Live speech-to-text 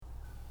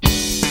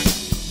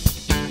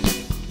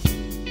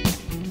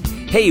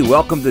Hey,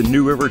 welcome to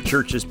New River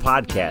Church's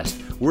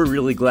podcast. We're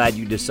really glad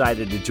you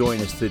decided to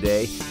join us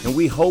today, and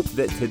we hope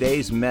that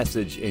today's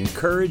message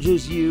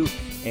encourages you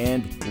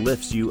and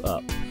lifts you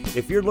up.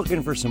 If you're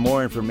looking for some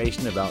more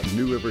information about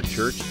New River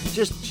Church,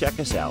 just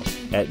check us out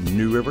at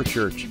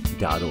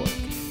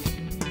newriverchurch.org.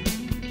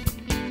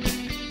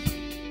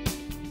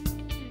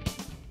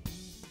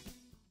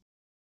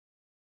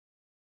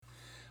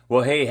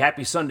 Well, hey,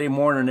 happy Sunday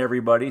morning,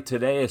 everybody.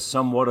 Today is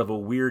somewhat of a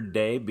weird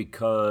day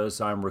because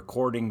I'm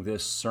recording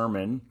this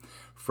sermon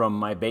from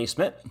my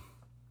basement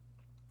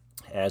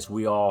as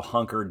we all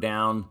hunker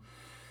down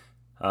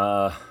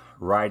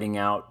riding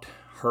out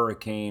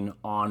Hurricane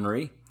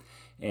Henri.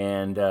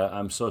 And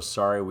I'm so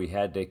sorry we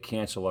had to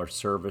cancel our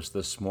service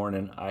this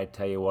morning. I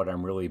tell you what,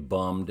 I'm really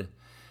bummed,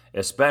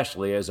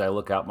 especially as I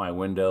look out my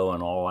window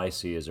and all I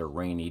see is a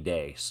rainy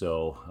day.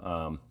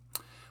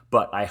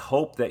 But I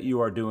hope that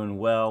you are doing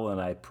well, and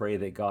I pray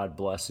that God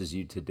blesses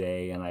you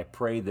today, and I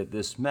pray that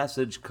this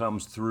message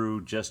comes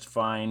through just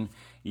fine,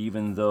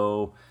 even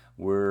though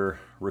we're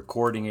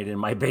recording it in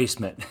my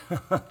basement.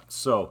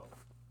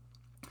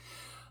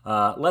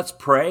 Let's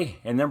pray,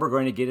 and then we're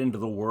going to get into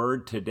the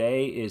Word.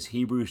 Today is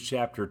Hebrews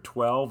chapter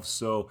 12,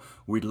 so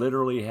we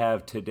literally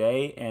have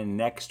today and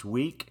next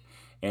week,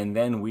 and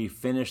then we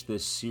finish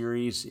this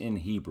series in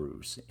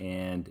Hebrews,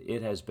 and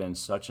it has been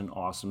such an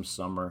awesome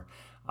summer.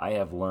 I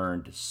have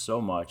learned so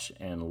much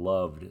and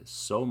loved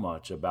so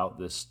much about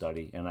this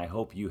study, and I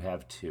hope you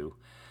have too.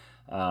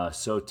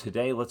 So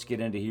today, let's get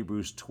into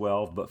Hebrews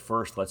 12, but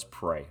first, let's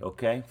pray,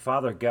 okay?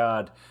 Father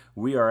God,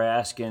 we are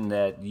asking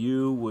that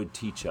you would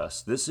teach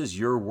us. This is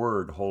your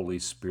word, Holy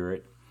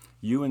Spirit.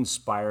 You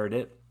inspired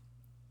it,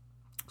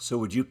 so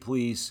would you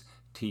please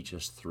teach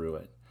us through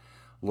it?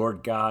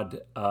 Lord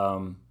God,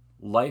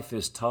 life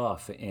is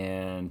tough,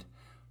 and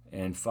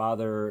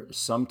Father,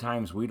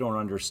 sometimes we don't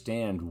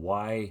understand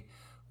why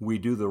we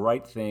do the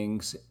right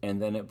things,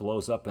 and then it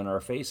blows up in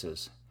our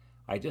faces.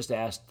 I just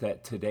ask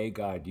that today,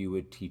 God, you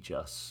would teach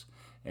us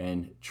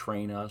and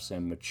train us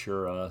and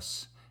mature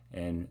us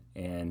and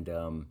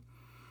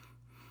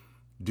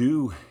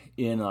do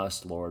in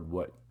us, Lord,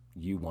 what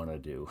you want to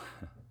do.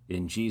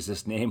 In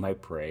Jesus' name I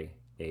pray,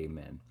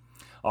 amen.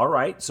 All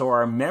right, so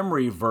our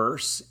memory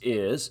verse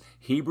is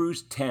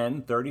Hebrews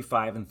 10,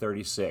 35 and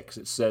 36.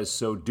 It says,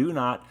 "So do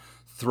not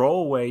throw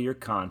away your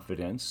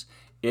confidence.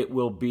 It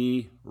will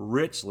be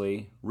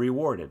richly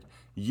rewarded."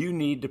 You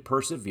need to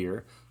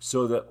persevere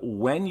so that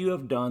when you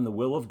have done the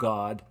will of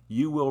God,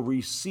 you will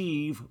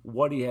receive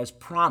what he has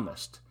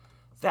promised.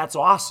 That's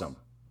awesome.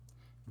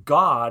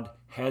 God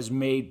has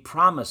made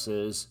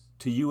promises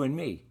to you and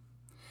me,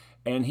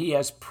 and he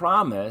has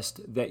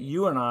promised that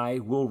you and I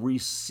will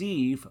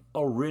receive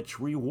a rich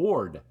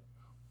reward.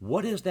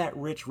 What is that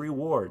rich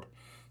reward?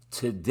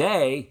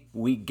 Today,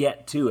 we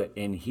get to it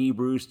in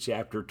Hebrews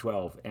chapter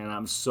 12, and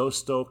I'm so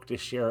stoked to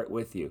share it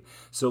with you.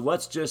 So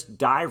let's just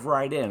dive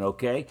right in,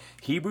 okay?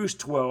 Hebrews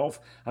 12,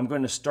 I'm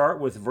going to start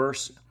with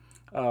verse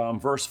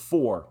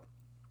 4.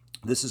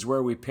 This is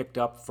where we pick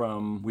up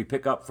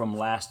from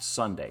last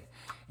Sunday,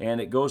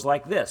 and it goes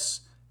like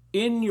this.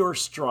 "In your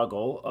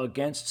struggle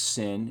against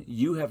sin,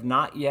 you have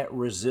not yet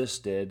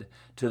resisted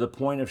to the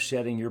point of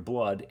shedding your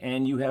blood,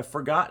 and you have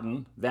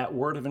forgotten that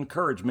word of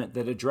encouragement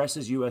that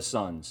addresses you as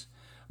sons.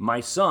 My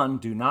son,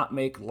 do not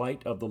make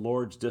light of the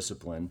Lord's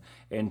discipline,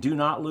 and do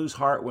not lose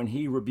heart when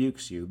he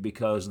rebukes you,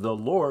 because the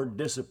Lord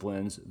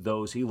disciplines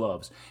those he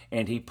loves,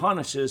 and he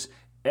punishes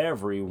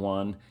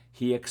everyone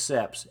he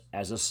accepts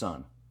as a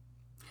son.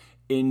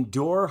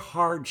 Endure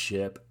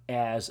hardship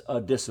as a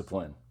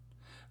discipline.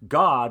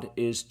 God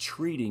is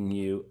treating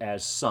you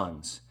as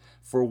sons.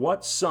 For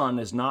what son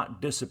is not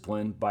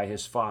disciplined by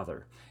his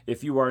father?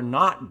 If you are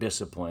not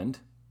disciplined,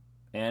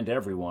 and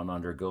everyone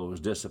undergoes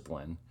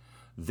discipline,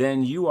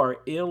 then you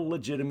are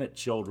illegitimate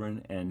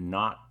children and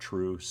not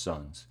true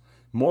sons.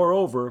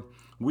 Moreover,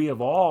 we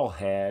have all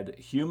had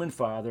human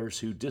fathers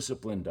who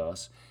disciplined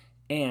us,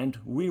 and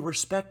we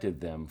respected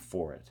them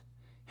for it.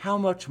 How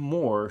much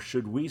more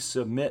should we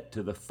submit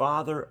to the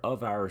Father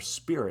of our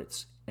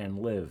spirits and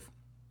live?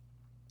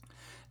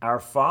 Our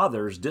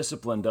fathers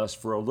disciplined us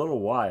for a little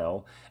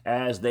while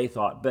as they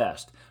thought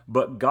best,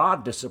 but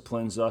God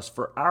disciplines us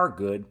for our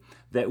good,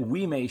 that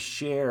we may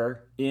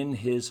share in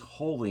his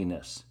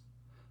holiness.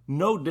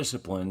 No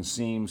discipline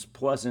seems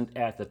pleasant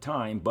at the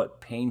time,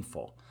 but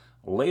painful.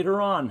 Later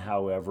on,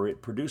 however,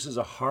 it produces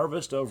a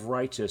harvest of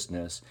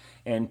righteousness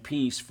and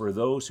peace for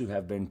those who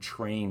have been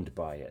trained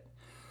by it.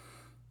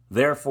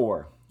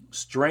 Therefore,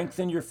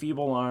 strengthen your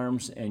feeble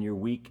arms and your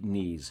weak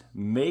knees.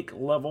 Make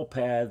level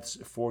paths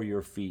for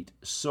your feet,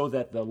 so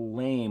that the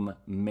lame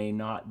may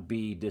not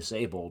be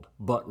disabled,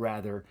 but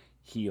rather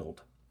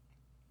healed.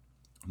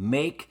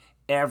 Make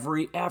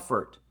every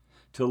effort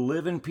to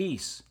live in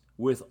peace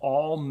with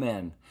all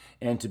men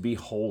and to be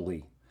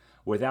holy.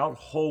 Without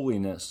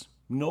holiness,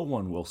 no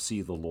one will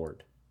see the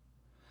Lord.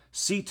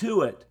 See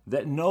to it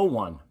that no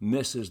one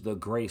misses the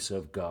grace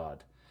of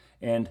God,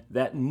 and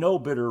that no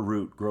bitter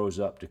root grows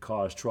up to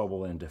cause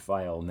trouble and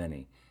defile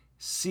many.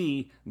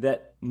 See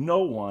that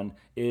no one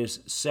is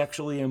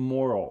sexually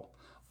immoral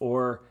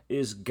or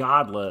is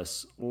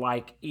godless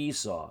like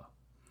Esau,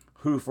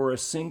 who for a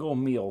single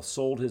meal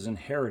sold his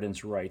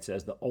inheritance rights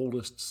as the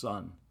oldest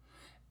son.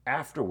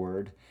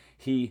 Afterward,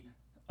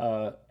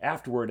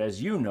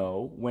 as you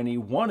know, when he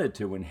wanted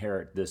to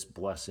inherit this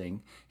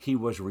blessing, he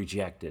was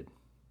rejected.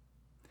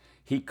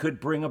 He could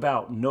bring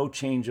about no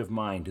change of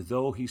mind,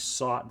 though he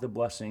sought the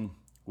blessing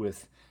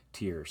with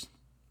tears.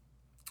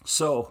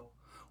 So,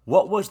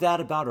 what was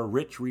that about a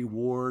rich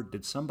reward?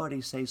 Did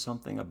somebody say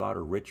something about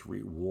a rich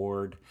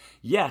reward?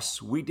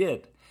 Yes, we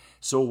did.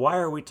 So why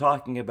are we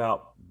talking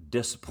about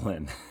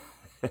discipline?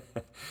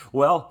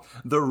 Well,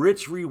 the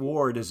rich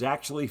reward is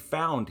actually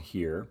found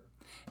here,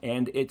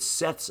 and it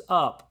sets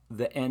up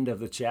the end of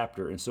the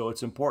chapter. And so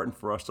it's important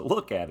for us to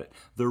look at it.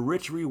 The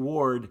rich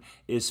reward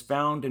is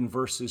found in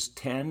verses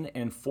 10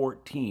 and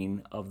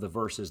 14 of the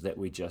verses that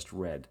we just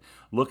read.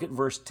 Look at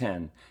verse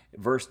 10.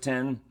 Verse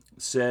 10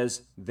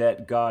 says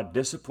that God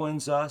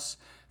disciplines us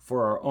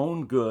for our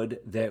own good,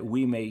 that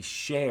we may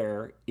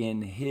share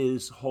in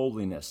his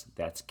holiness.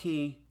 That's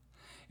key.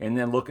 And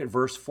then look at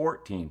verse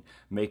 14.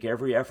 Make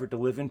every effort to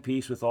live in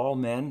peace with all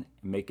men.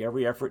 Make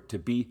every effort to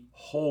be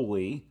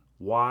holy.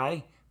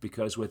 Why?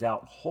 Because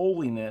without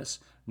holiness,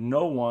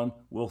 no one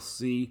will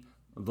see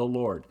the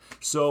Lord.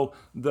 So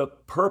the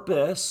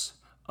purpose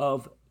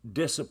of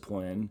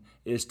discipline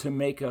is to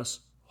make us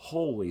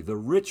holy. The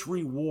rich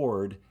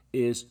reward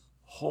is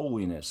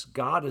holiness.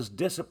 God is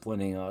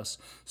disciplining us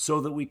so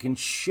that we can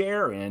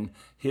share in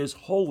his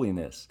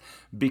holiness.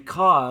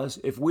 Because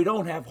if we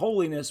don't have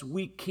holiness,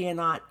 we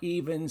cannot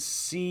even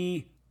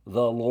see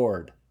the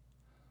Lord.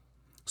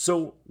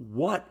 So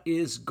what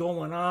is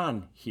going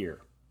on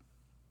here?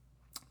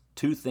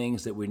 Two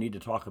things that we need to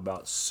talk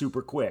about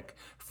super quick.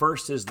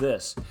 First is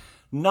this: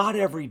 not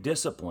every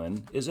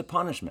discipline is a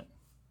punishment.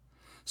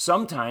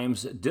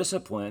 Sometimes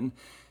discipline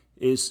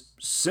is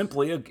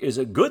simply a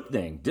good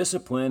thing.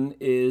 Discipline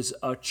is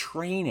a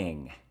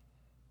training,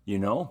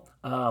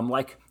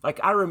 like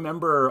I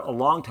remember a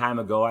long time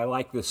ago. I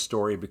like this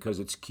story because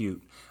it's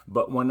cute.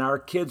 But when our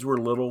kids were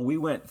little, we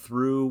went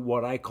through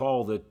what I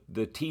call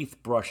the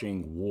teeth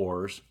brushing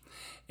wars.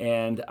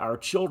 And our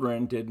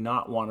children did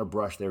not want to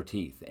brush their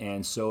teeth.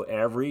 And so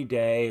every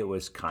day it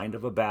was kind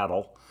of a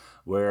battle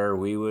where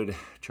we would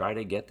try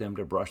to get them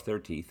to brush their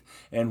teeth.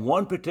 And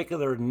one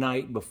particular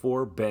night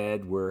before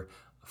bed, we're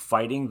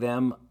fighting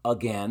them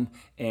again,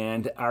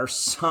 and our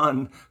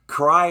son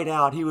cried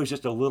out. He was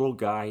just a little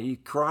guy. He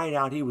cried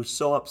out. He was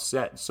so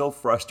upset, so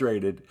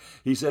frustrated.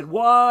 He said,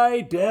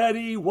 "Why,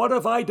 Daddy? What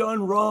have I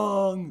done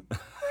wrong?"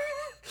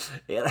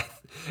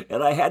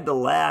 And I had to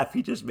laugh.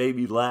 He just made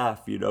me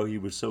laugh. He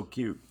was so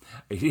cute.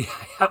 I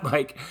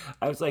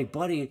was like,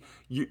 "Buddy,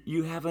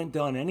 you haven't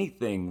done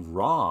anything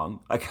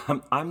wrong. Like,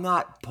 I'm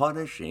not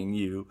punishing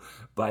you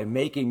by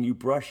making you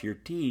brush your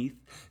teeth.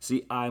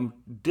 See, I'm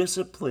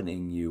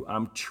disciplining you.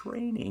 I'm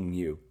training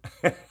you."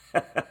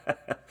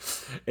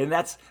 And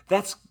that's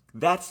the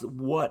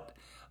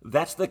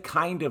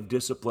kind of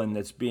discipline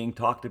that's being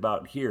talked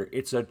about here.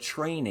 It's a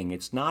training.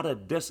 It's not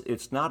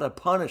a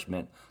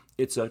punishment.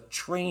 It's a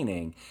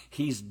training.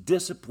 He's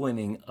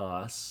disciplining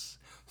us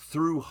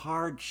through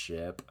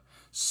hardship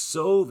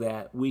so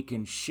that we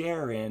can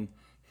share in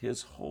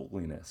his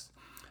holiness.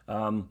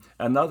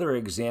 Another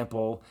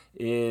example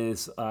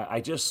is, I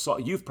just saw,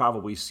 you've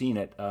probably seen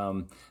it,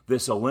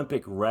 this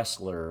Olympic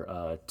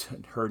wrestler,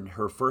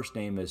 her first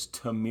name is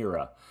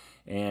Tamira,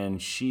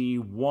 and she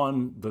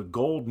won the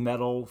gold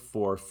medal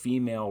for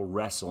female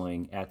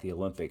wrestling at the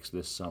Olympics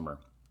this summer.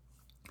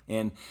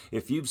 And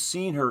if you've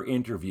seen her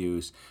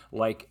interviews,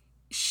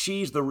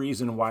 she's the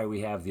reason why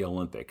we have the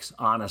Olympics.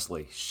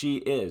 Honestly, she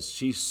is.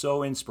 She's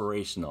so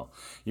inspirational.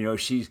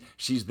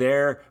 She's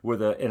there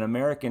with an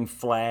American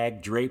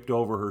flag draped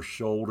over her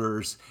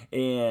shoulders,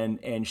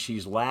 and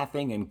she's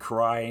laughing and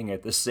crying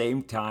at the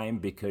same time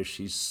because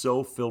she's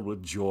so filled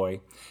with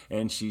joy.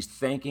 And she's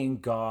thanking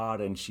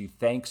God, and she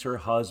thanks her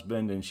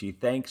husband, and she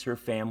thanks her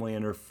family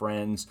and her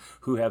friends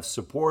who have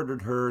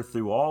supported her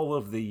through all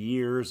of the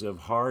years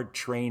of hard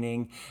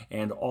training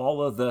and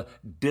all of the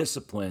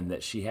discipline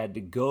that she had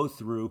to go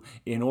through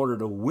in order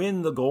to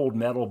win the gold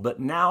medal. But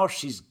now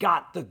she's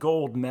got the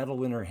gold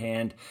medal in her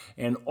hand,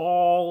 and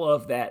all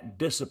of that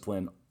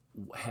discipline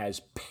has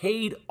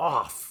paid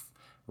off,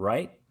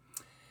 right?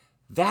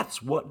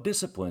 That's what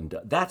discipline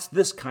does. That's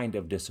this kind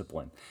of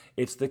discipline.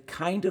 It's the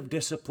kind of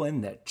discipline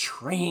that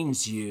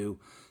trains you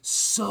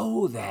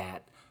so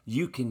that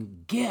you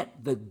can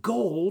get the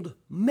gold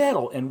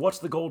medal. And what's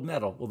the gold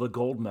medal? Well, the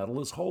gold medal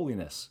is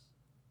holiness.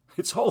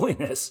 It's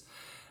holiness.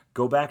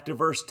 Go back to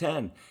verse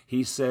 10.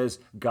 He says,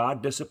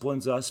 God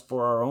disciplines us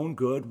for our own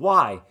good.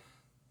 Why?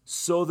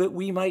 So that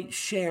we might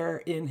share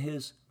in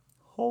his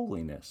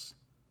holiness.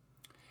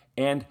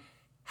 And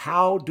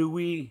how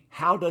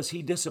does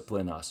he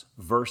discipline us?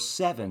 Verse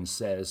 7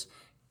 says,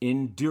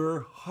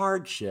 endure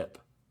hardship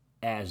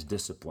as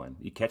discipline.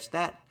 You catch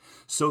that?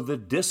 So the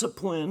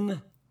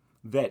discipline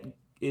that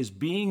is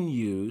being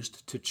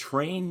used to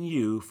train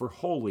you for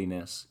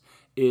holiness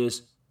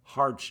is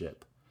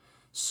hardship.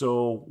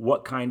 So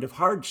what kind of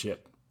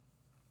hardship?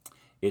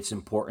 It's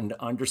important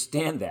to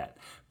understand that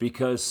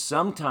because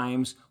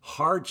sometimes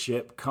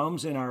hardship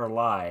comes in our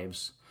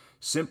lives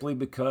simply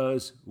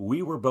because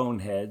we were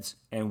boneheads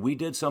and we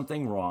did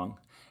something wrong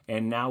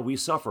and now we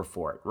suffer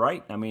for it,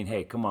 right? I mean,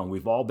 hey, come on,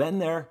 we've all been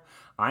there.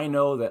 I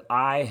know that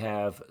I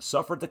have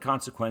suffered the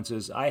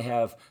consequences. I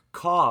have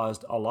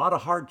caused a lot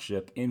of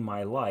hardship in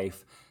my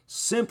life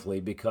simply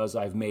because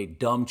I've made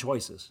dumb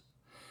choices.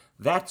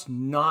 That's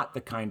not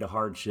the kind of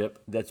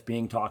hardship that's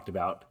being talked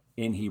about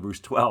in Hebrews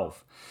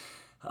 12.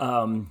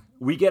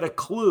 We get a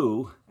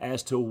clue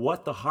as to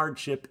what the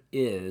hardship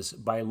is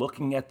by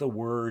looking at the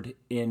word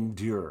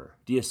endure.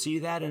 Do you see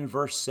that in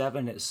verse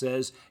 7? It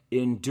says,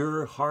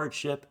 endure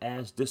hardship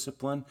as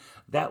discipline.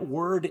 That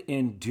word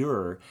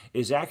endure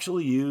is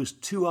actually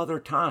used 2 other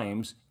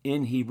times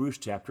in Hebrews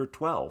chapter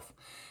 12.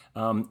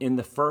 In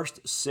the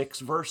first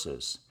 6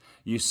 verses.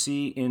 You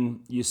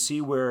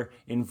see where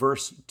in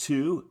verse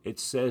 2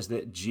 it says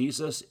that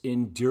Jesus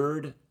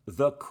endured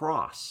the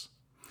cross.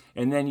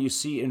 And then you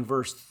see in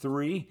verse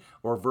 3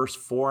 or verse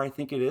 4, I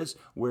think it is,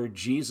 where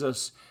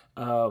Jesus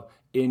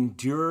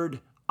endured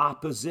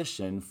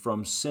opposition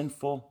from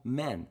sinful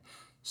men.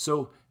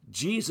 So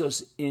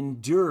Jesus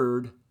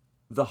endured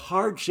the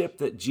hardship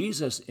that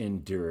Jesus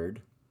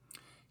endured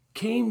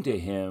came to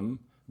him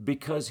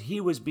because he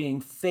was being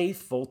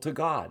faithful to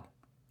God.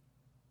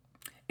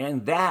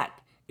 And that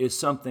is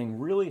something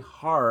really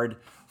hard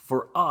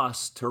for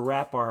us to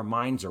wrap our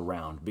minds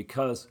around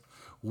because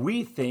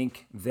we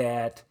think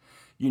that,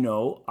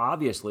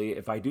 obviously,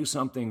 if I do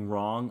something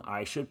wrong,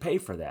 I should pay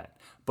for that.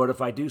 But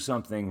if I do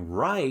something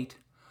right,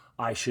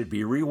 I should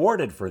be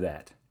rewarded for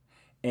that.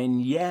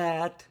 And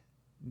yet,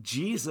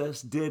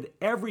 Jesus did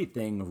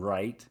everything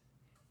right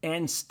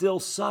and still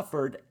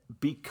suffered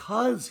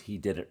because he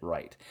did it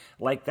right.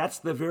 Like that's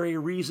the very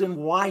reason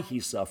why he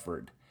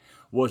suffered,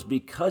 was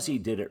because he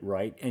did it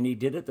right and he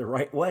did it the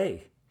right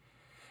way.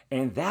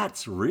 And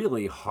that's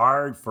really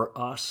hard for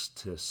us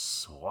to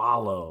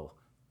swallow,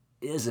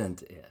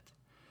 isn't it?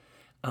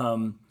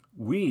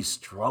 We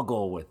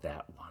struggle with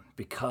that one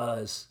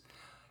because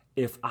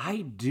if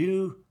I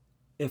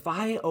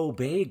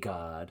obey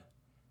God,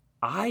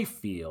 I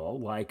feel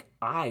like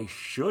I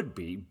should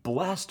be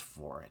blessed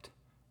for it,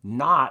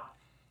 not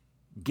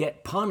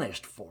get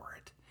punished for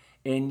it.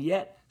 And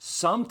yet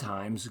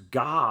sometimes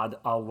God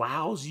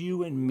allows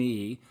you and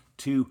me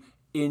to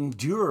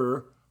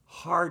endure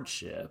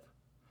hardship,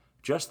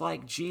 just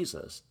like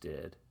Jesus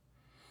did,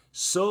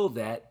 so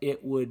that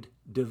it would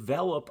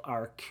develop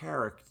our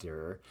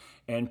character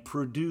and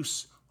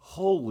produce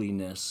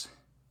holiness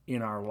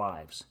in our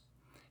lives.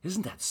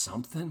 Isn't that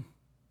something?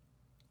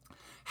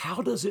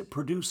 How does it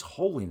produce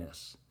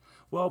holiness?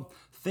 Well,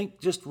 think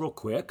just real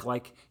quick,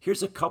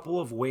 here's a couple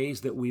of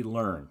ways that we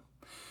learn.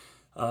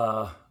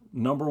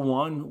 Number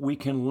 1, we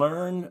can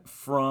learn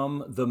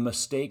from the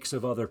mistakes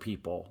of other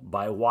people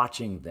by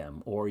watching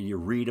them, or you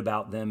read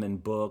about them in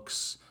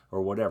books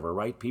or whatever,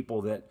 right?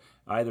 People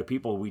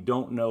we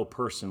don't know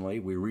personally,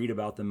 we read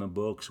about them in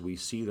books, we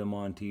see them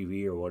on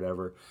TV or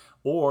whatever,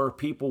 or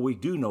people we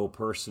do know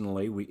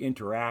personally, we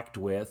interact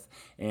with,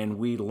 and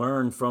we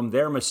learn from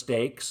their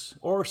mistakes,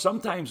 or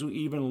sometimes we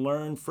even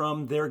learn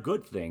from their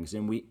good things,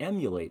 and we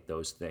emulate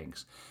those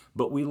things.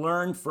 But we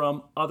learn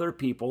from other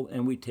people,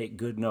 and we take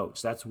good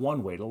notes. That's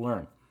one way to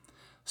learn.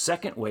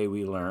 Second way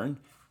we learn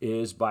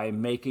is by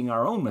making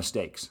our own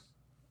mistakes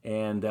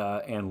and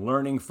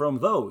learning from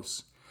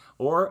those,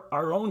 or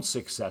our own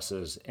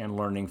successes and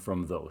learning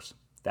from those.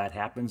 That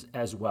happens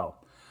as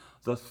well.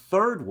 The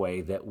third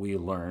way that we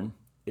learn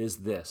is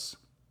this: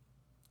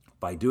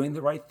 by doing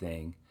the right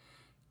thing,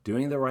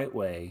 doing the right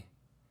way,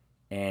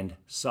 and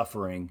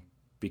suffering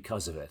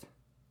because of it.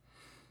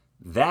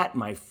 That,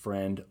 my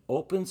friend,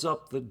 opens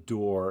up the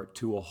door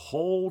to a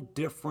whole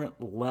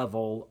different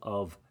level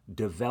of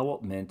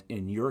development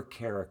in your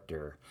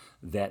character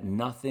that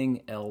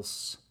nothing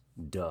else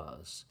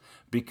does.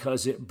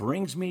 Because it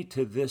brings me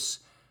to this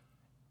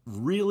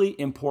really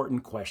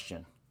important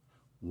question.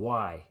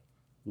 Why?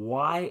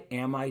 Why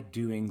am I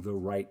doing the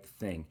right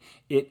thing?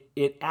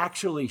 It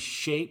actually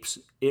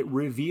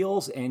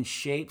reveals and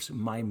shapes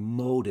my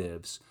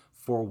motives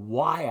for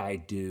why I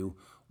do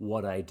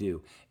what I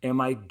do.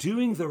 Am I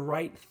doing the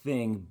right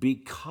thing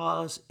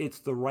because it's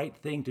the right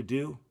thing to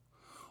do?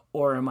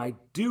 Or am I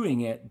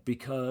doing it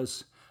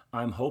because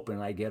I'm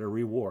hoping I get a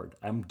reward?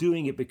 I'm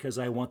doing it because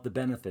I want the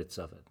benefits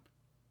of it.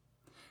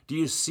 Do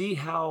you see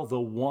how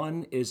the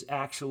one is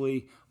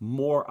actually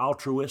more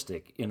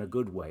altruistic in a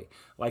good way?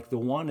 Like the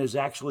one is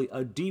actually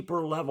a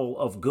deeper level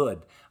of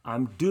good.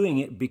 I'm doing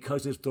it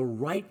because it's the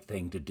right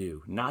thing to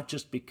do, not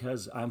just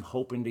because I'm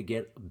hoping to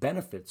get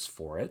benefits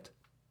for it.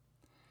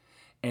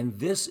 And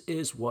this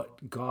is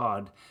what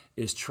God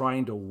is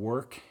trying to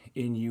work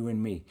in you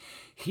and me.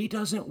 He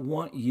doesn't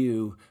want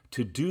you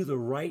to do the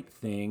right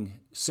thing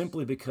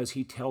simply because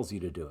he tells you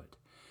to do it.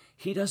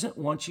 He doesn't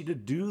want you to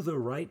do the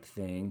right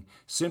thing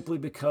simply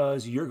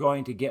because you're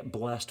going to get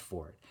blessed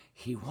for it.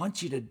 He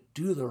wants you to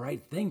do the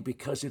right thing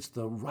because it's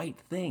the right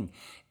thing.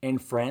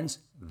 And friends,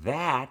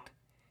 that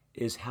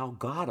is how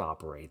God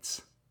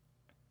operates.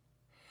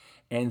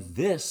 And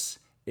this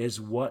is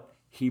what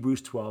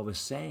Hebrews 12 is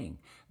saying.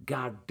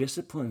 God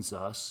disciplines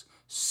us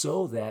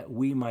so that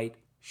we might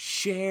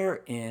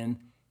share in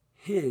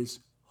his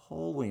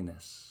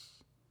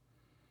holiness.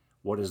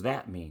 What does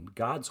that mean?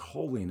 God's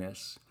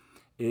holiness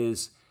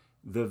is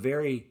the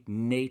very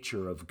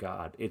nature of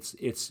God.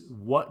 It's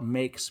what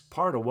makes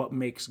part of what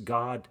makes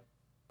God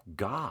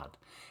God.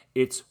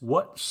 It's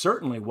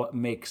certainly what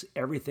makes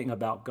everything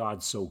about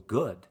God so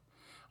good.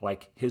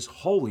 Like his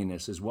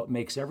holiness is what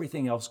makes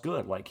everything else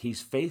good. Like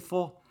he's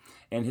faithful,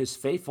 and his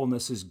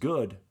faithfulness is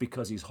good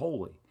because he's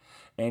holy.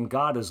 And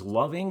God is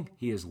loving,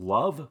 he is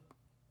love,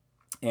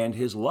 and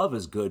his love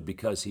is good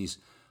because he's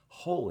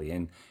holy.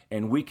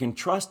 And we can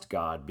trust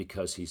God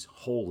because he's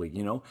holy.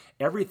 You know,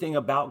 everything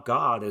about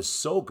God is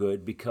so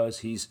good because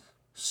he's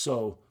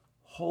so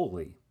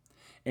holy.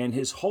 And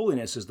his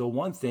holiness is the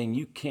one thing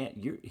you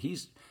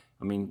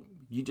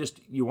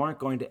aren't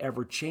going to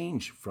ever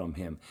change from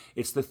him.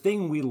 It's the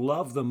thing we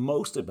love the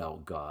most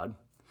about God,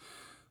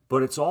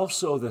 but it's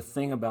also the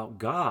thing about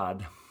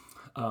God,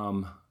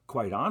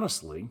 quite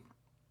honestly,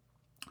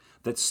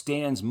 that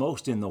stands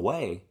most in the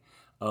way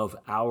of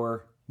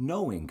our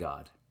knowing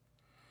God.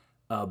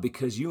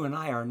 Because you and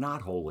I are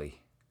not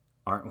holy,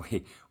 aren't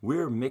we?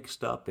 We're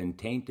mixed up and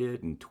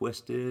tainted and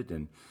twisted,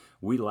 and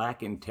we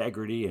lack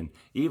integrity. And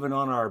even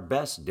on our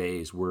best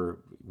days, we're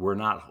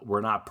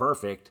not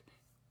perfect.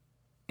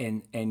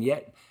 And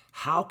yet,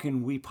 how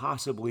can we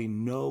possibly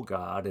know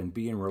God and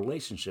be in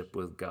relationship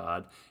with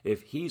God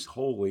if he's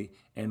holy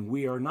and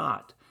we are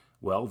not?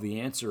 Well, the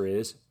answer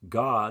is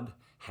God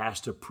has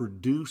to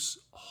produce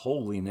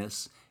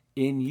holiness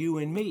in you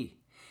and me.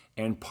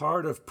 And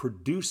part of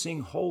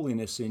producing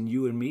holiness in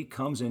you and me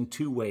comes in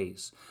two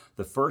ways.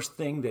 The first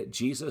thing that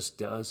Jesus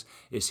does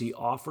is he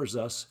offers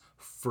us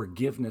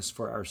forgiveness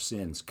for our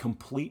sins,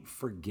 complete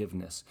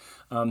forgiveness.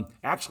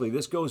 Actually,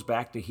 this goes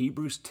back to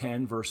Hebrews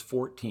 10, verse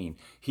 14.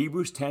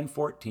 Hebrews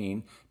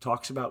 10:14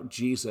 talks about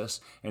Jesus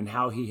and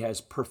how he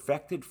has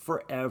perfected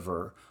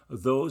forever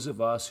those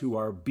of us who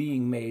are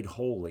being made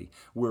holy.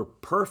 We're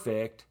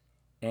perfect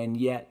and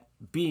yet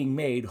being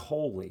made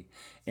holy.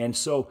 And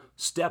so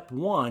step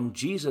one,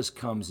 Jesus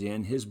comes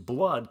in, his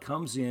blood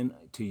comes in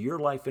to your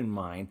life and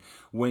mine.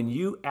 When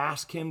you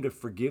ask him to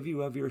forgive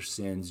you of your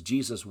sins,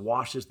 Jesus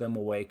washes them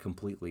away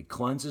completely,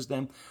 cleanses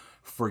them,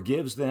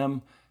 forgives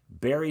them,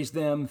 buries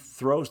them,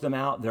 throws them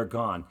out, they're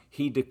gone.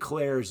 He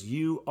declares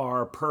you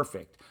are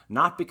perfect,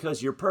 not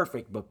because you're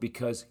perfect, but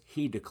because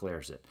he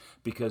declares it,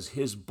 because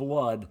his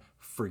blood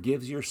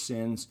forgives your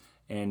sins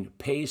and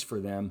pays for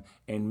them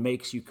and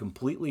makes you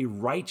completely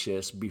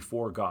righteous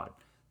before God.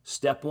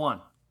 Step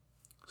one.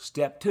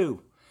 Step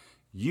two,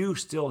 you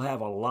still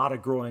have a lot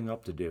of growing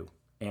up to do,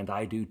 and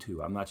I do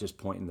too. I'm not just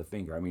pointing the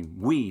finger. I mean,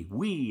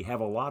 we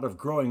have a lot of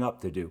growing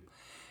up to do.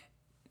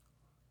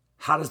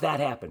 How does that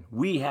happen?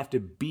 We have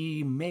to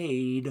be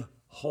made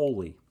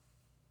holy.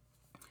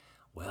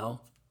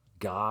 Well,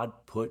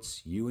 God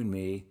puts you and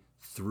me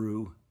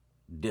through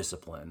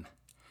discipline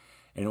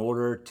in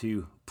order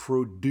to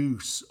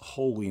produce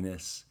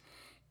holiness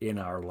in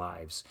our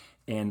lives.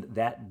 And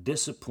that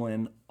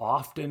discipline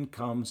often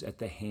comes at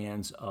the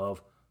hands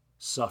of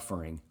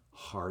suffering,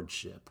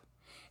 hardship.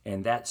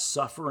 And that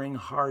suffering,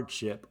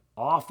 hardship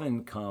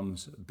often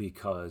comes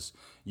because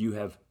you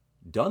have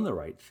done the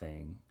right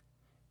thing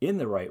in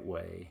the right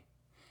way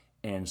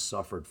and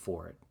suffered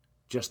for it,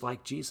 just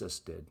like Jesus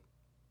did.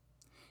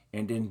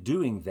 And in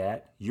doing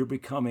that, you're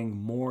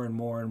becoming more and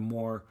more and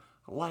more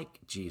like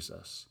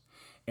Jesus.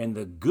 And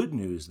the good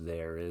news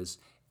there is,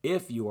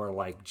 if you are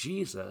like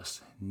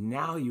Jesus,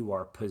 now you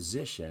are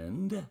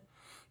positioned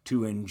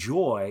to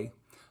enjoy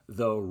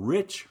the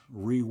rich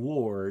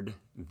reward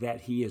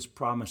that he is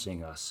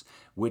promising us,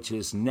 which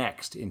is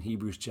next in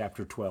Hebrews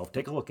chapter 12.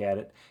 Take a look at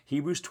it.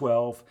 Hebrews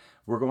 12,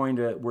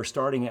 we're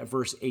starting at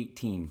verse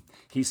 18.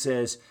 He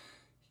says,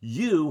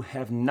 "You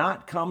have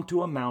not come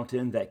to a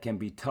mountain that can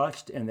be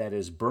touched and that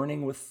is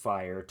burning with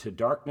fire, to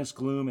darkness,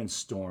 gloom, and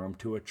storm,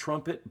 to a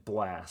trumpet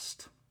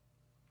blast,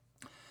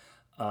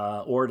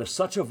 or to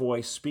such a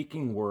voice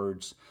speaking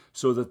words,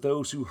 so that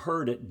those who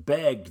heard it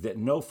begged that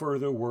no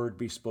further word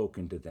be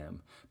spoken to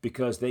them,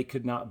 because they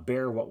could not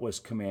bear what was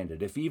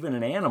commanded. If even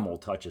an animal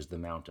touches the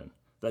mountain,"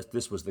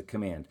 this was the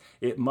command,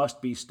 "it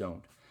must be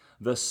stoned."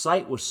 The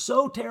sight was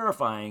so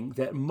terrifying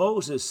that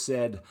Moses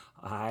said,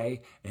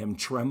 "I am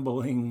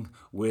trembling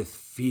with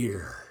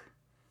fear."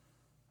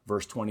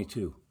 Verse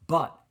 22,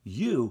 "But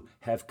you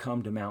have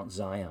come to Mount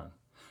Zion,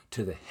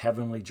 to the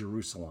heavenly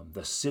Jerusalem,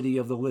 the city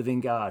of the living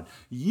God.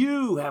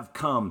 You have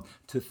come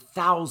to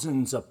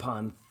thousands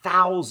upon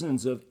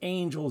thousands of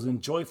angels in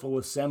joyful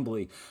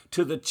assembly,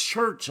 to the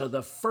church of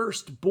the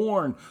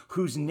firstborn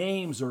whose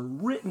names are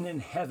written in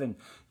heaven.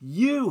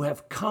 You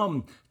have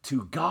come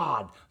to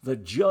God, the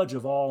judge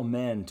of all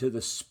men, to the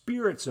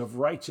spirits of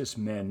righteous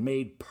men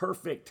made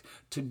perfect,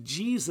 to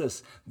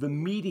Jesus, the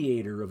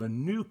mediator of a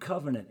new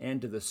covenant,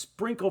 and to the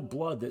sprinkled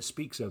blood that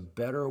speaks a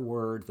better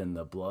word than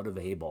the blood of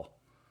Abel.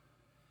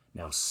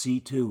 Now see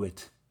to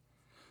it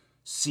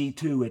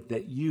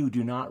that you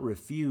do not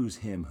refuse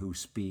him who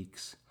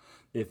speaks.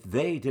 If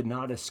they did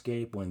not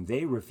escape when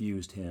they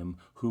refused him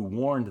who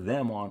warned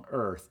them on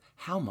earth,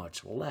 how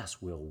much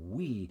less will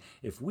we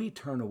if we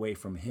turn away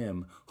from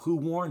him who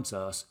warns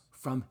us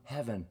from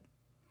heaven?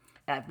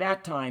 At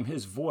that time,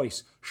 his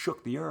voice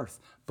shook the earth,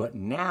 but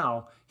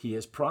now he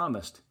has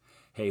promised,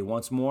 hey,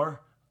 once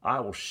more, I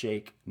will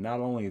shake not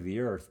only the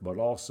earth, but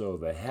also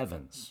the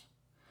heavens.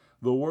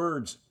 The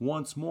words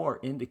once more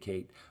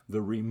indicate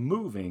the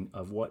removing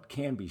of what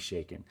can be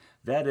shaken.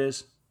 That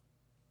is,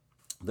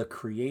 the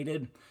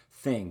created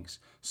things,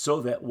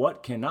 so that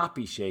what cannot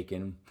be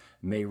shaken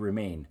may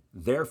remain.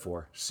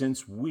 Therefore,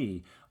 since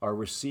we are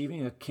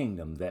receiving a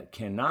kingdom that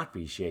cannot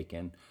be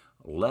shaken,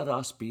 let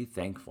us be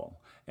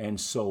thankful, and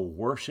so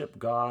worship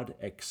God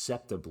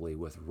acceptably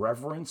with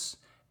reverence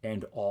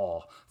and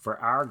awe, for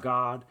our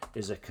God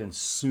is a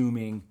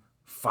consuming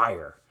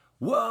fire.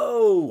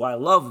 Whoa, I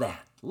love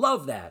that.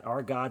 Love that.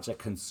 Our God's a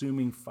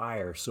consuming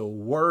fire, so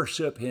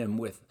worship him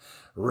with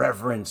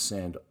reverence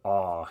and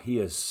awe. He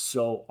is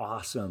so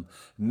awesome.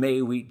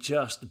 May we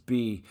just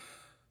be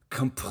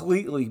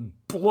completely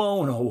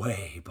blown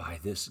away by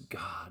this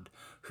God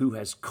who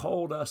has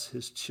called us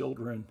his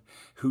children,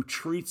 who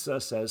treats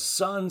us as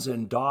sons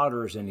and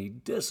daughters, and he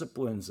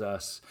disciplines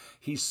us.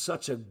 He's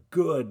such a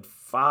good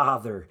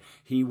Father.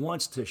 He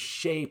wants to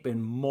shape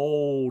and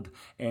mold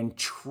and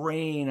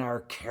train our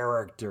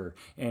character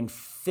and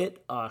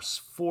fit us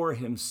for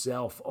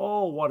himself.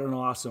 Oh, what an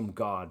awesome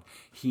God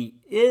he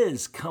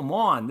is. Come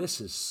on,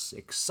 this is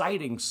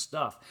exciting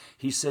stuff.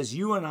 He says,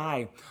 you and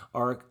I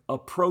are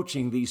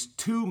approaching these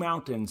two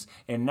mountains,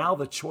 and now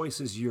the choice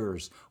is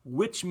yours.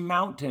 Which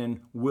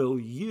mountain will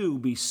you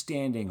be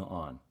standing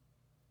on?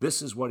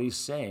 This is what he's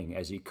saying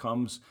as he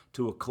comes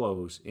to a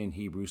close in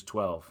Hebrews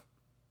 12.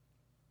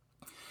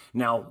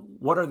 Now,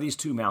 what are these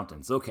two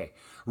mountains? Okay,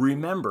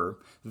 remember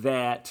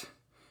that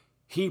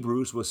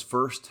Hebrews was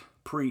first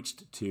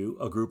preached to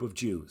a group of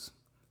Jews.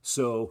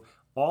 So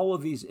all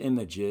of these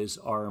images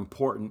are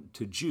important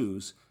to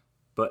Jews,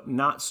 but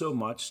not so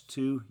much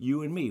to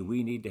you and me.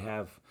 We need to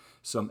have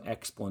some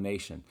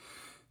explanation.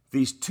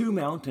 These two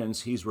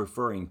mountains he's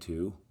referring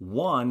to,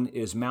 one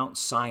is Mount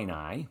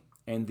Sinai,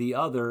 and the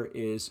other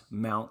is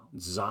Mount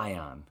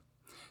Zion.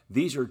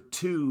 These are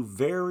two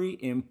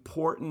very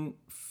important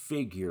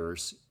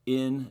figures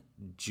in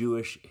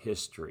Jewish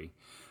history.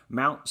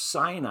 Mount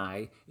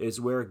Sinai is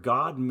where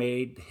God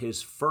made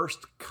his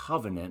first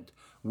covenant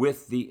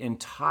with the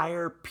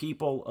entire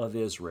people of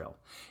Israel.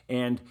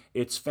 And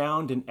it's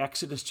found in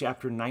Exodus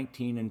chapter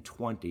 19 and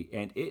 20,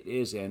 and it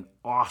is an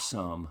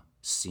awesome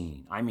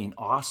scene. I mean,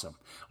 awesome.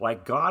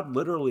 Like God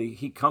literally,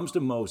 he comes to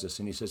Moses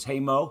and he says, hey,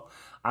 Mo,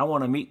 I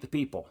want to meet the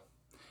people.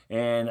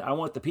 And I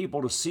want the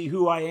people to see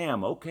who I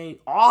am. Okay,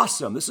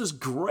 awesome. This is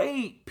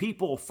great.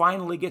 People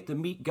finally get to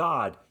meet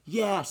God.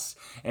 Yes.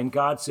 And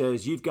God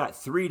says, you've got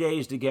 3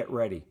 days to get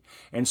ready.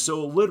 And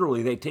so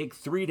literally they take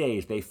 3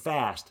 days. They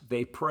fast,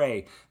 they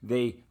pray,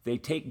 they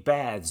take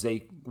baths,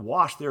 they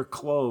wash their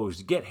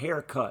clothes, get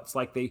haircuts.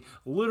 Like they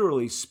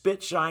literally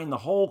spit shine the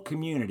whole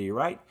community,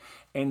 right?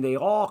 And they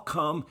all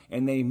come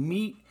and they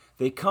meet.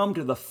 They come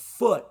to the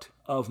foot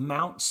of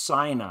Mount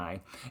Sinai,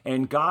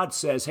 and God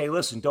says, hey,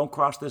 listen, don't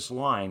cross this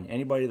line.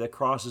 Anybody that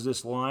crosses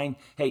this line,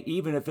 hey,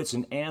 even if it's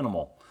an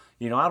animal,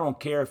 I don't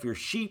care if your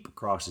sheep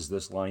crosses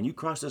this line. You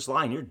cross this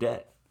line, you're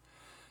dead.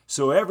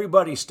 So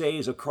everybody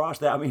stays across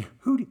that. I mean,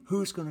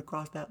 who's going to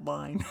cross that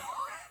line?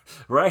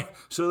 Right?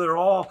 So they're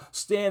all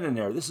standing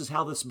there. This is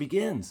how this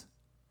begins.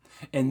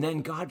 And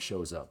then God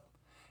shows up.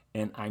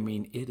 And I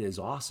mean, it is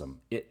awesome.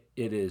 It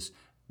is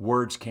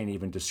words can't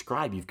even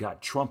describe. You've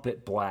got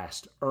trumpet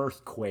blast,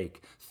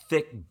 earthquake,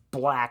 thick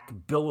black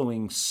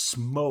billowing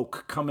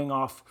smoke coming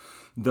off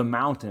the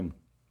mountain.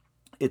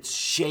 It's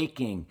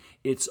shaking.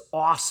 It's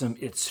awesome.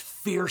 It's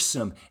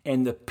fearsome.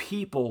 And the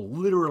people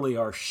literally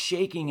are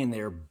shaking in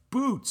their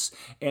boots.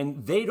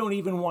 And they don't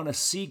even want to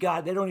see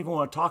God. They don't even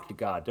want to talk to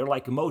God. They're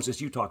like,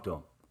 Moses, you talk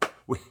to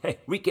him.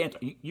 We can't.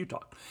 You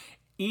talk.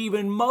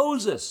 Even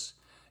Moses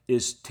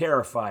is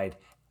terrified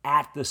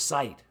at the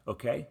sight,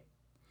 okay?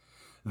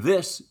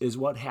 This is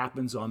what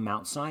happens on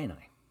Mount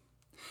Sinai.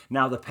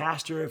 Now, the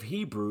pastor of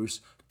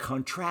Hebrews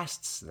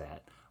contrasts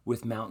that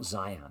with Mount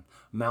Zion.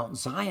 Mount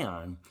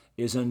Zion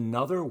is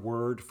another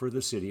word for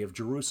the city of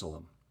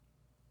Jerusalem.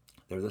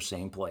 They're the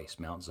same place,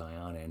 Mount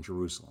Zion and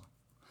Jerusalem.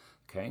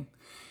 Okay?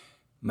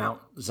 Mount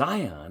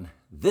Zion,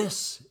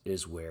 this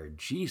is where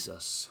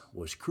Jesus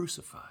was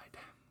crucified.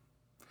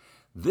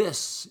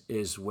 This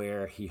is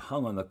where he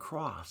hung on the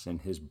cross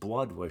and his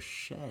blood was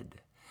shed.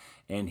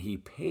 And he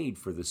paid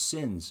for the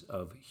sins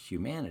of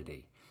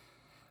humanity.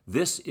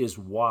 This is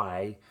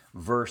why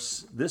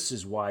verse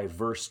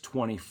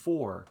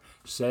 24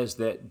 says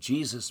that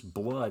Jesus'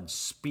 blood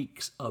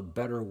speaks a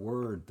better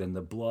word than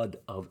the blood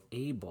of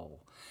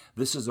Abel.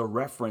 This is a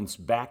reference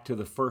back to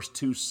the first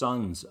two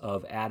sons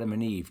of Adam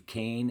and Eve,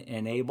 Cain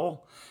and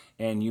Abel.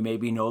 And you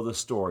maybe know the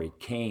story.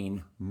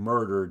 Cain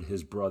murdered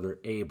his brother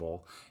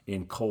Abel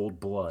in cold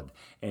blood.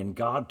 And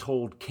God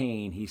told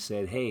Cain, he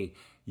said, hey,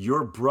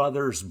 your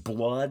brother's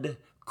blood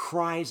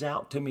cries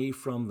out to me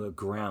from the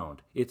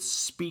ground. It's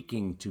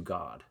speaking to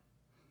God.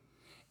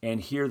 And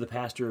here the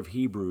pastor of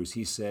Hebrews,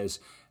 he says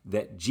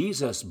that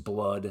Jesus'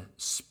 blood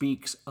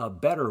speaks a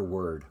better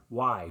word.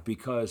 Why?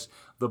 Because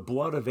the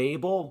blood of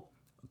Abel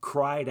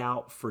cried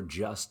out for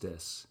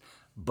justice,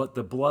 but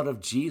the blood of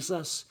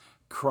Jesus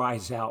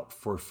cries out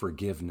for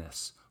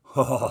forgiveness.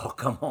 Oh,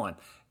 come on.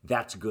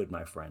 That's good,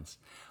 my friends.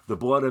 The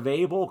blood of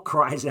Abel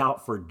cries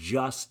out for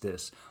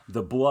justice.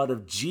 The blood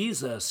of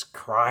Jesus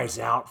cries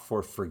out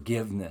for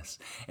forgiveness.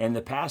 And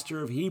the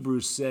pastor of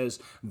Hebrews says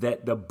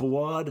that the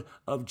blood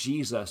of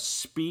Jesus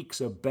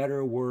speaks a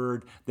better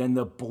word than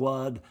the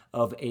blood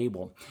of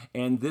Abel.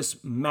 And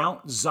this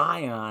Mount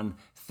Zion,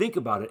 think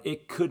about it,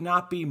 it could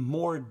not be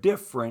more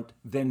different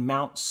than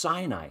Mount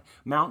Sinai.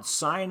 Mount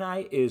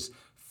Sinai is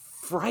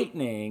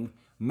frightening.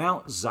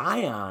 Mount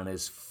Zion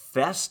is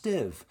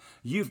festive.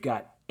 You've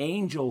got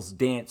angels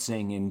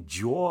dancing in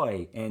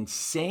joy and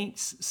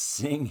saints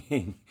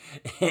singing.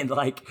 And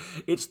like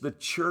it's the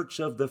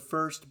church of the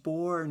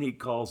firstborn, he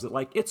calls it.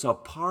 Like it's a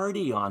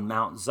party on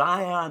Mount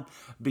Zion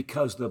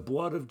because the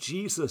blood of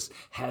Jesus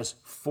has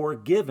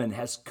forgiven,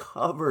 has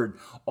covered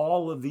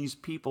all of these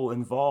people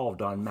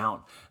involved on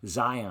Mount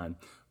Zion.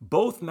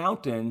 Both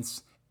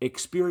mountains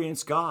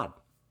experience God.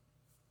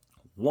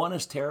 One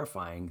is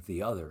terrifying,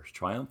 the other is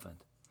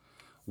triumphant.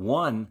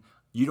 One,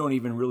 you don't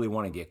even really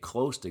want to get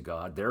close to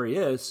God. There he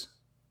is,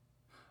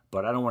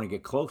 but I don't want to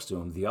get close to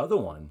him. The other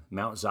one,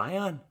 Mount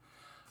Zion,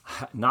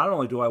 not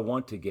only do I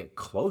want to get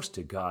close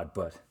to God,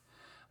 but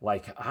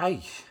like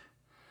I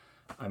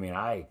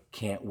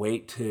can't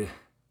wait to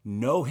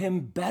know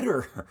him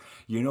better.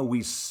 You know,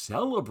 we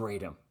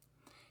celebrate him.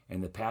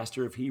 And the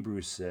pastor of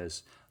Hebrews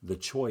says, the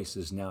choice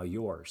is now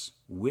yours.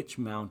 Which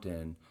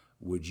mountain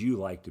would you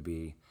like to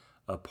be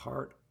a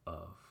part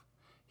of?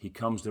 He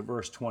comes to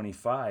verse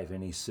 25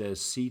 and he says,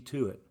 see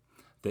to it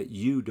that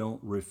you don't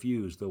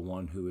refuse the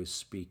one who is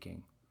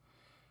speaking.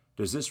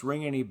 Does this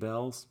ring any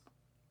bells?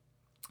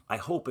 I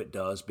hope it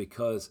does,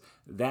 because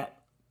that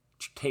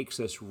takes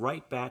us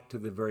right back to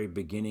the very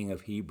beginning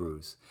of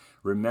Hebrews.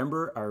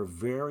 Remember our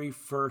very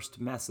first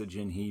message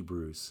in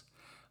Hebrews.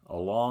 A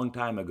long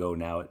time ago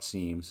now, it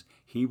seems.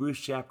 Hebrews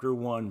chapter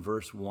 1,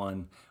 verse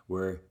 1,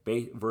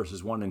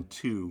 verses 1 and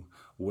 2,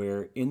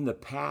 where in the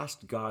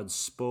past God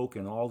spoke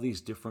in all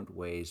these different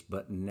ways,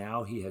 but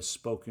now he has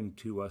spoken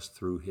to us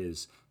through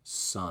his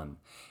Son.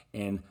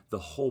 And the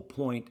whole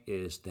point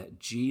is that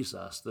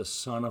Jesus, the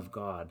Son of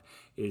God,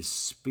 is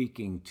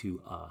speaking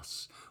to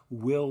us.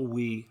 Will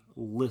we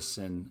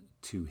listen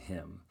to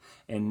him?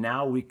 And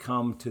now we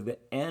come to the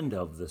end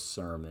of the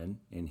sermon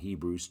in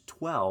Hebrews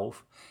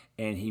 12,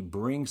 and he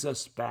brings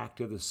us back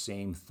to the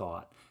same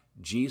thought.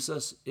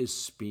 Jesus is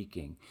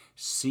speaking.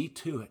 See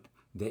to it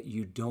that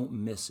you don't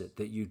miss it,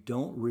 that you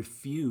don't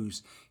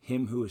refuse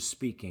him who is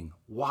speaking.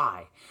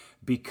 Why?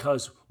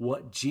 Because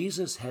what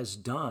Jesus has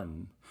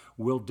done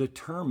will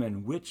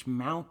determine which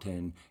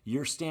mountain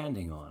you're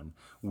standing on.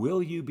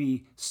 Will you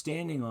be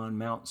standing on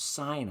Mount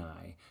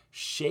Sinai,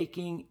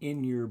 shaking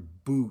in your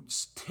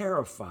boots,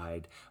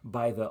 terrified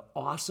by the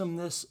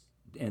awesomeness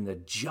and the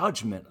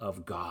judgment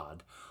of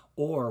God?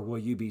 Or will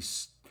you be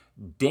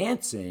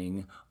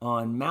dancing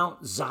on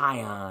Mount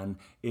Zion,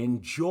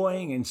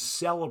 enjoying and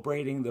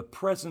celebrating the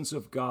presence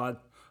of God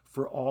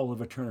for all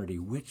of eternity?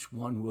 Which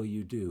one will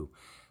you do?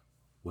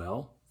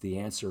 Well, the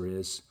answer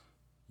is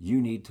you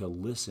need to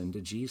listen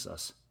to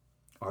Jesus.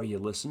 Are you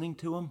listening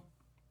to him?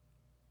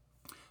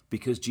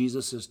 Because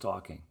Jesus is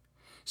talking.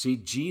 See,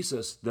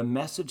 Jesus, the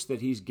message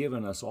that he's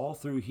given us all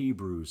through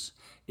Hebrews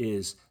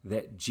is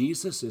that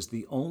Jesus is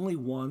the only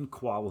one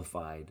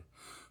qualified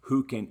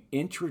who can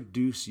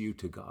introduce you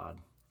to God.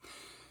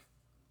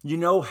 You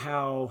know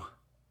how,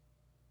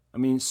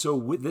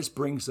 this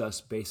brings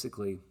us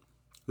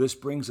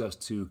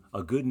to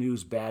a good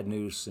news, bad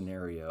news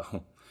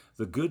scenario.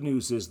 The good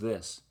news is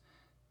this: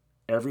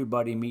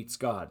 everybody meets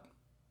God.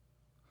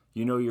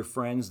 You know your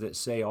friends that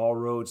say all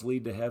roads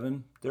lead to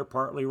heaven? They're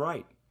partly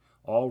right.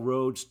 All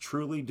roads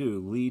truly do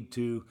lead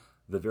to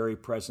the very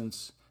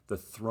presence, the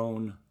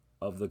throne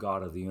of the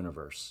God of the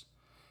universe.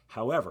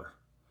 However,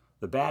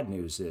 the bad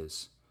news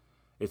is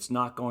it's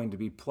not going to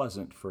be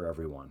pleasant for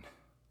everyone.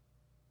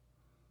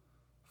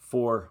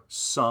 For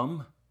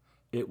some,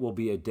 it will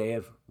be a day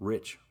of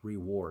rich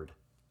reward,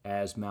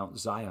 as Mount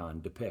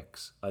Zion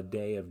depicts, a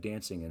day of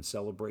dancing and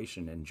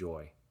celebration and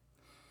joy.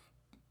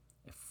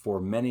 For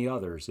many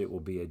others, it will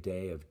be a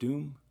day of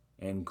doom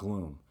and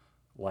gloom,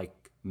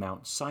 like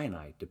Mount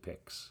Sinai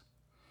depicts.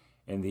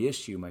 And the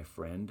issue, my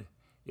friend,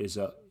 is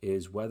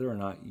whether or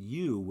not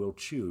you will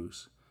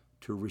choose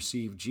to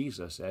receive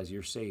Jesus as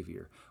your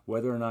Savior,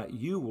 whether or not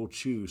you will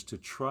choose to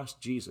trust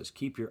Jesus.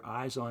 Keep your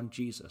eyes on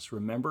Jesus.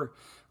 Remember,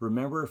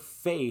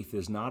 faith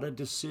is not a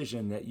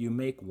decision that you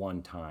make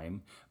one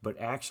time, but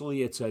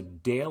actually it's a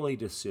daily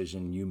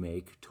decision you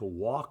make to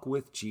walk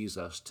with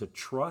Jesus, to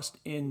trust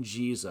in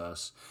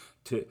Jesus,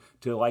 to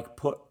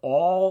put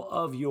all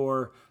of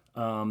your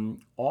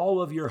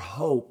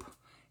hope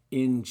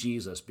in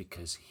Jesus,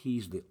 because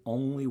he's the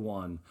only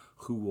one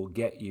who will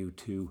get you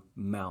to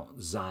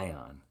Mount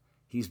Zion.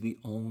 He's the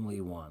only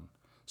one.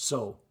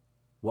 So,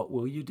 what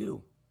will you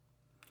do?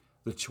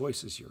 The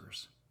choice is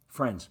yours.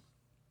 Friends,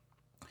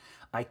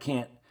 I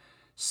can't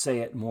say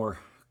it more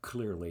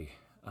clearly.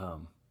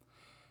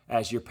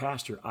 As your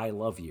pastor, I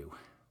love you.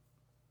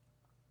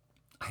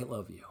 I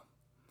love you.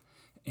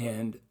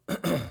 And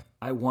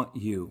I want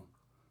you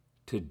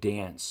to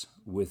dance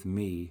with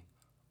me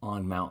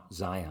on Mount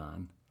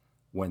Zion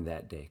when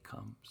that day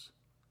comes.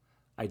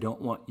 I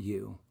don't want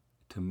you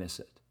to miss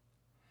it.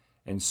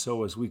 And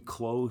so as we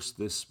close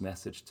this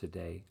message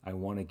today, I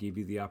want to give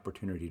you the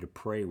opportunity to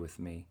pray with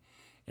me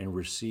and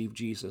receive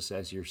Jesus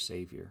as your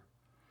Savior.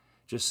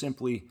 Just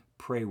simply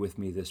pray with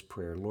me this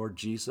prayer. Lord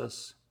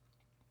Jesus,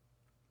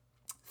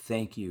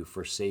 thank you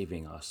for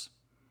saving us.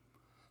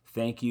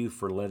 Thank you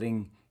for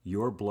letting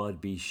your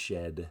blood be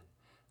shed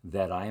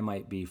that I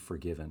might be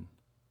forgiven.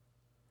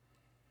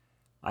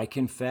 I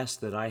confess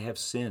that I have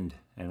sinned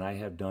and I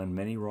have done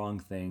many wrong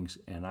things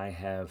and I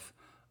have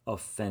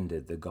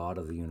offended the God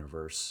of the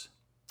universe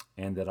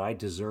and that I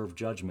deserve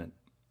judgment.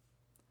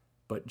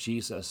 But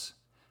Jesus,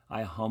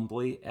 I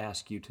humbly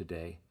ask you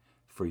today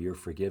for your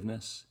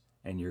forgiveness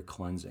and your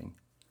cleansing.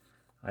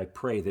 I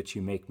pray that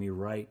you make me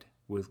right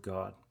with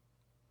God.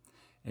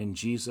 And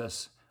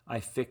Jesus, I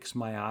fix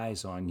my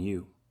eyes on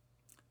you.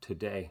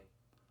 Today,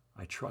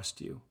 I trust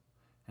you.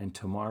 And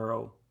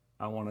tomorrow,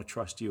 I want to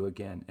trust you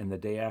again. And the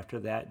day after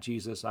that,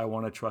 Jesus, I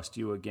want to trust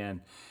you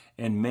again.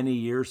 And many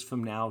years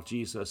from now,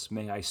 Jesus,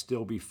 may I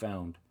still be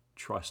found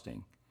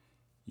trusting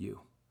you.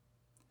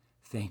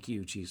 Thank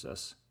you,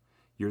 Jesus.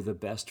 You're the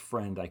best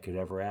friend I could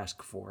ever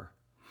ask for.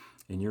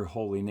 In your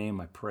holy name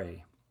I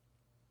pray.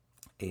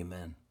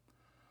 Amen.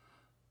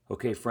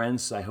 Okay,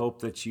 friends, I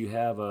hope that you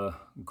have a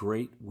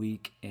great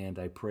week, and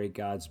I pray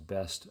God's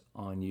best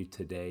on you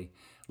today.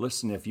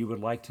 Listen, if you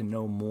would like to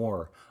know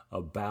more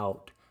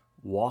about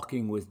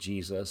walking with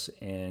Jesus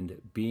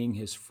and being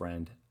his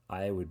friend,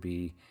 I would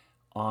be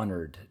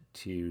honored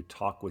to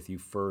talk with you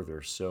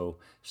further. So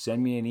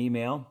send me an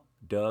email,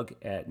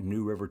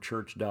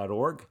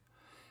 doug@newriverchurch.org,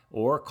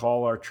 or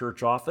call our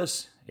church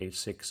office,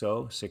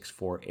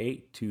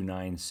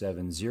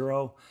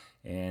 860-648-2970,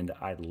 and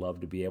I'd love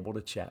to be able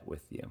to chat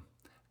with you.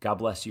 God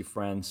bless you,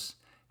 friends.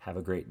 Have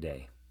a great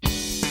day.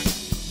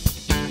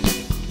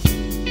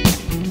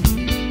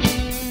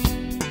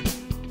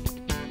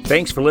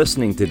 Thanks for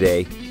listening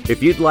today.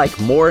 If you'd like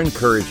more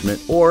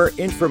encouragement or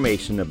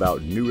information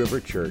about New River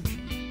Church,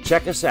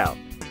 check us out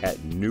at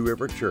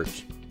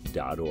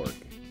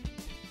newriverchurch.org.